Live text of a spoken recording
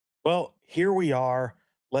Well, here we are,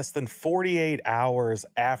 less than 48 hours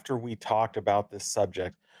after we talked about this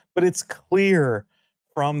subject, but it's clear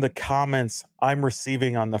from the comments I'm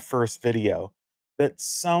receiving on the first video that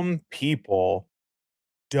some people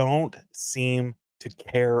don't seem to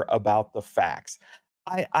care about the facts.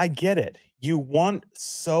 I get it. You want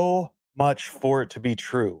so much for it to be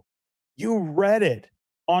true. You read it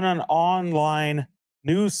on an online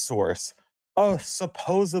news source, a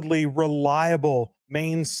supposedly reliable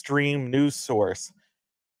mainstream news source,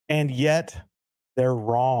 and yet they're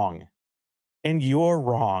wrong. And you're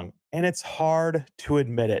wrong. And it's hard to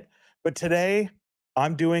admit it. But today,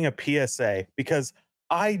 I'm doing a PSA because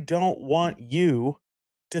I don't want you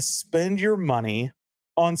to spend your money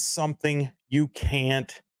on something you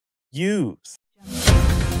can't use.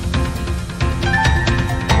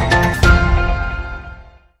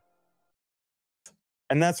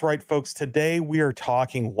 And that's right, folks. Today we are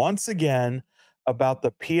talking once again about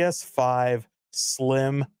the PS5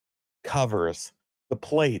 Slim covers, the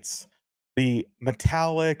plates, the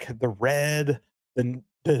metallic, the red,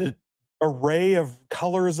 the array of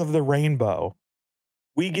colors of the rainbow.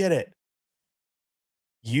 We get it.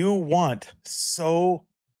 You want so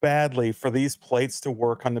badly for these plates to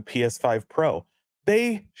work on the PS5 Pro.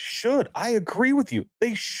 They should. I agree with you.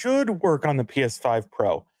 They should work on the PS5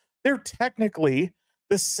 Pro. They're technically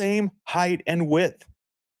the same height and width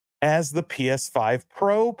as the PS5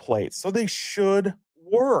 Pro plates, so they should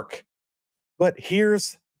work. But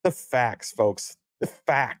here's the facts, folks. The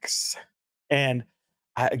facts. And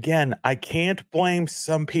again, I can't blame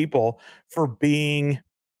some people for being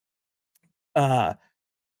uh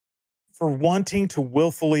for wanting to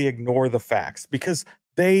willfully ignore the facts because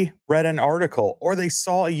they read an article or they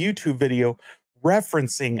saw a YouTube video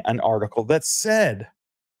referencing an article that said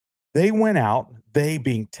they went out, they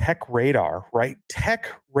being TechRadar, right?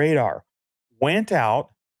 TechRadar went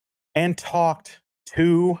out and talked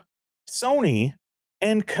to Sony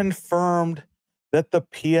and confirmed that the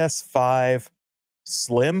PS5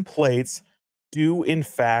 Slim plates do in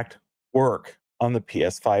fact work on the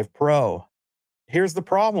PS5 Pro. Here's the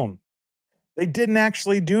problem. They didn't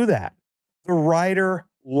actually do that. The writer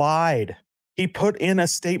lied. He put in a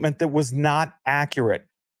statement that was not accurate.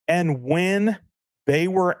 And when they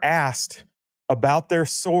were asked about their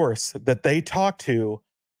source that they talked to,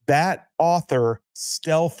 that author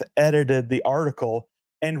stealth edited the article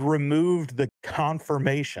and removed the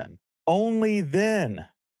confirmation. Only then,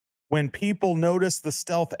 when people noticed the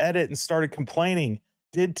stealth edit and started complaining,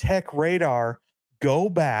 did TechRadar go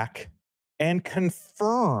back and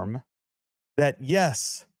confirm that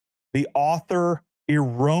yes, the author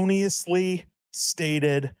erroneously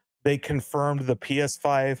stated they confirmed the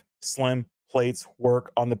PS5 Slim plates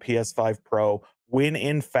work on the PS5 Pro when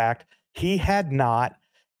in fact he had not,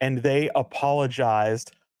 and they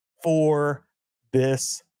apologized for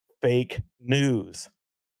this fake news.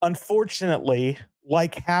 Unfortunately,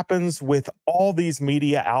 like happens with all these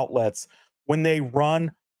media outlets, when they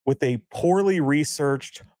run with a poorly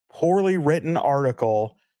researched, poorly written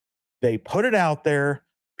article, they put it out there,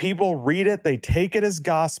 people read it, they take it as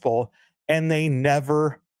gospel, and they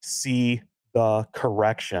never see the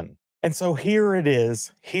correction. And so here it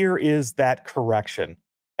is. Here is that correction.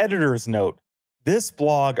 Editor's note. This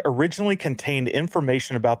blog originally contained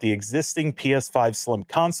information about the existing PS5 Slim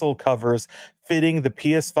console covers fitting the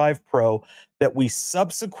PS5 Pro that we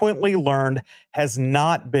subsequently learned has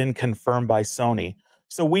not been confirmed by Sony.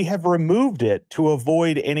 So we have removed it to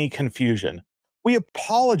avoid any confusion. We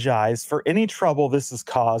apologize for any trouble this has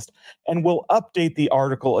caused and will update the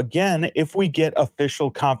article again if we get official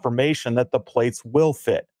confirmation that the plates will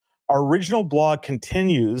fit. Our original blog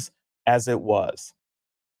continues as it was.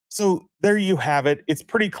 So there you have it. It's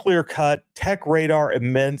pretty clear cut. TechRadar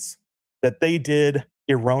admits that they did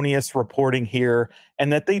erroneous reporting here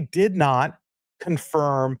and that they did not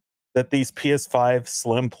confirm that these PS5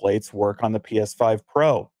 Slim plates work on the PS5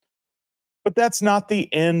 Pro. But that's not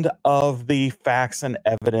the end of the facts and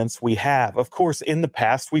evidence we have. Of course, in the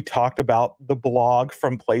past, we talked about the blog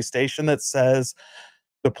from PlayStation that says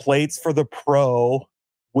the plates for the Pro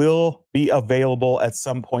will be available at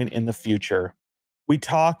some point in the future. We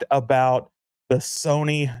talked about the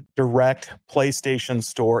Sony Direct PlayStation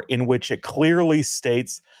Store, in which it clearly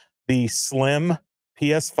states the Slim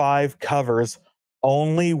PS5 covers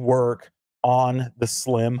only work on the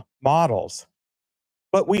Slim models.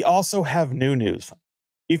 But we also have new news.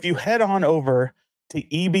 If you head on over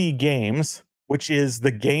to EB Games, which is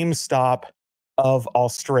the GameStop of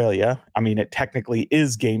Australia, I mean, it technically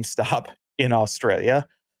is GameStop in Australia,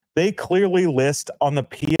 they clearly list on the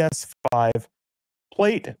PS5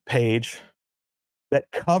 plate page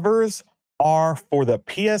that covers are for the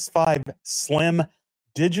PS5 Slim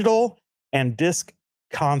digital and disc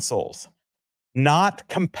consoles, not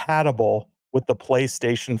compatible with the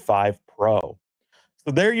PlayStation 5 Pro.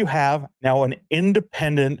 So there you have now an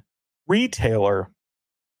independent retailer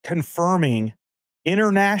confirming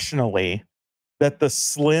internationally that the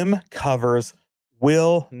Slim covers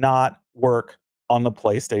will not work on the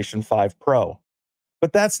PlayStation 5 Pro.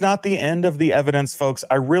 But that's not the end of the evidence, folks.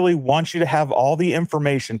 I really want you to have all the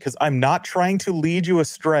information because I'm not trying to lead you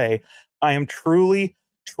astray. I am truly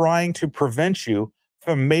trying to prevent you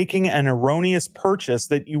from making an erroneous purchase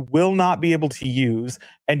that you will not be able to use,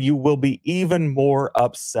 and you will be even more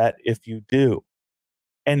upset if you do.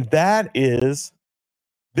 And that is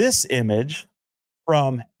this image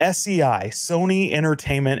from SEI, Sony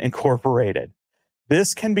Entertainment Incorporated.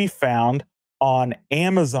 This can be found on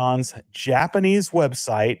Amazon's Japanese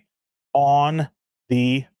website on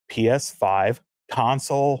the PS5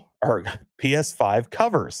 console or PS5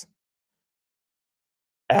 covers.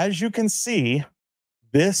 As you can see,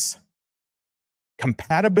 this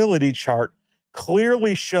compatibility chart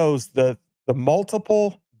clearly shows the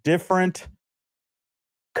multiple different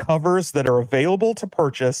covers that are available to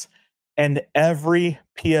purchase and every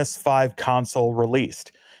PS5 console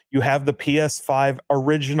released. You have the PS5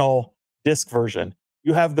 original disc version.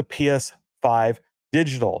 You have the PS5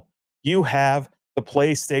 digital. You have the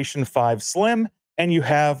PlayStation 5 Slim, and you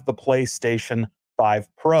have the PlayStation 5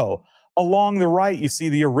 Pro. Along the right, you see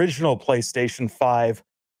the original PlayStation 5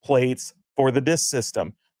 plates for the disc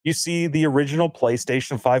system. You see the original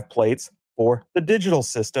PlayStation 5 plates for the digital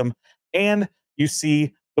system, and you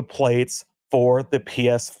see the plates for the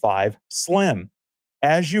PS5 Slim.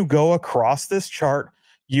 As you go across this chart,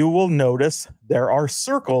 you will notice there are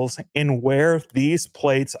circles in where these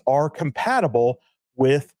plates are compatible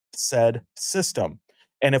with said system.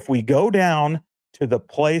 And if we go down to the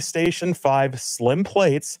PlayStation 5 Slim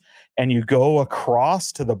plates and you go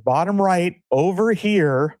across to the bottom right over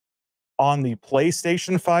here on the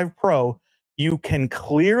PlayStation 5 Pro, you can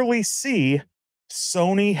clearly see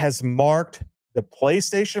Sony has marked the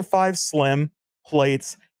PlayStation 5 Slim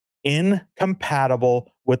plates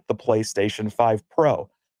incompatible with the PlayStation 5 Pro.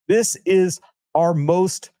 This is our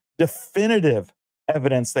most definitive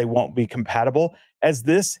evidence they won't be compatible, as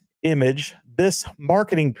this image, this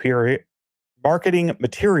marketing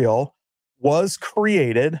material was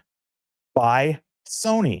created by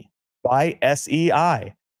Sony, by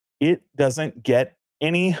SEI. It doesn't get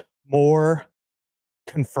any more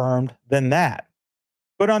confirmed than that.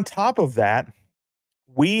 But on top of that,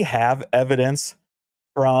 we have evidence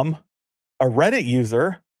from a Reddit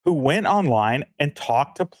user who went online and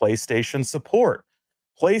talked to PlayStation support.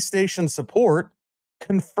 PlayStation support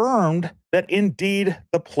confirmed that indeed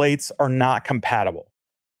the plates are not compatible.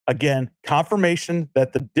 Again, confirmation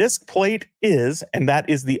that the disc plate is, and that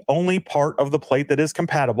is the only part of the plate that is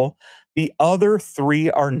compatible. The other three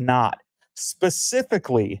are not.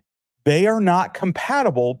 Specifically, they are not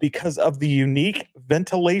compatible because of the unique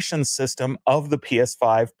ventilation system of the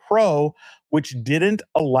PS5 Pro, which didn't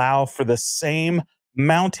allow for the same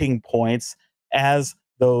mounting points as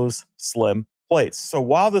those Slim plates. So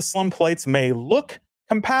while the Slim plates may look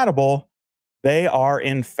compatible, they are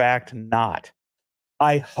in fact not.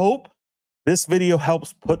 I hope this video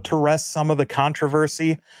helps put to rest some of the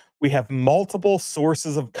controversy. We have multiple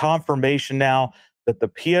sources of confirmation now that the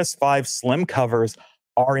PS5 Slim covers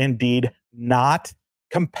are indeed not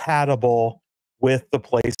compatible with the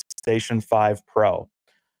PlayStation 5 Pro.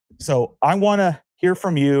 So I want to hear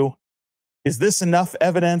from you. Is this enough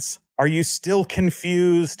evidence? Are you still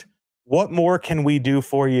confused? What more can we do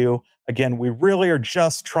for you? Again, we really are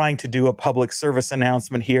just trying to do a public service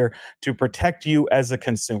announcement here to protect you as a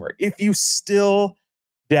consumer. If you still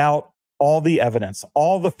doubt all the evidence,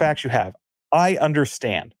 all the facts you have, I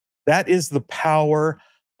understand. That is the power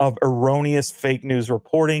of erroneous fake news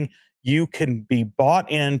reporting. You can be bought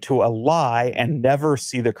into a lie and never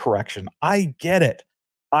see the correction. I get it.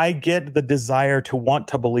 I get the desire to want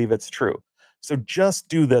to believe it's true. So just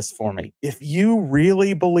do this for me. If you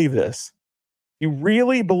really believe this, you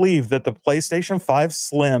really believe that the PlayStation 5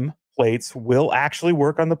 Slim plates will actually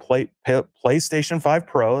work on the PlayStation 5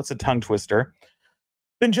 Pro, it's a tongue twister,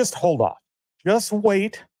 then just hold off. Just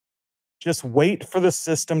wait. Just wait for the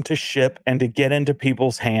system to ship and to get into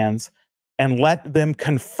people's hands, and let them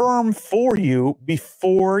confirm for you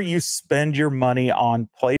before you spend your money on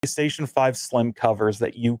PlayStation 5 Slim covers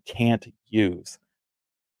that you can't use.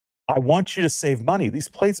 I want you to save money. These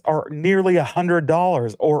plates are nearly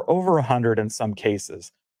 $100 or over $100 in some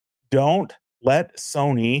cases. Don't let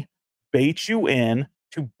Sony bait you in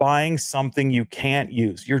to buying something you can't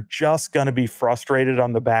use. You're just going to be frustrated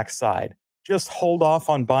on the backside. just hold off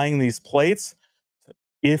on buying these plates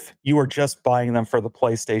if you are just buying them for the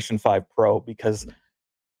PlayStation 5 Pro, because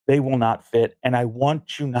they will not fit. And I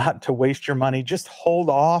want you not to waste your money. Just hold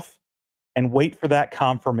off and wait for that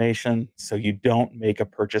confirmation so you don't make a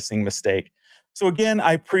purchasing mistake. So, again,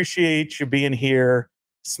 I appreciate you being here.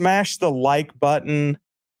 Smash the like button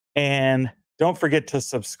and don't forget to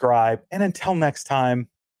subscribe. And until next time,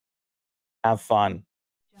 have fun.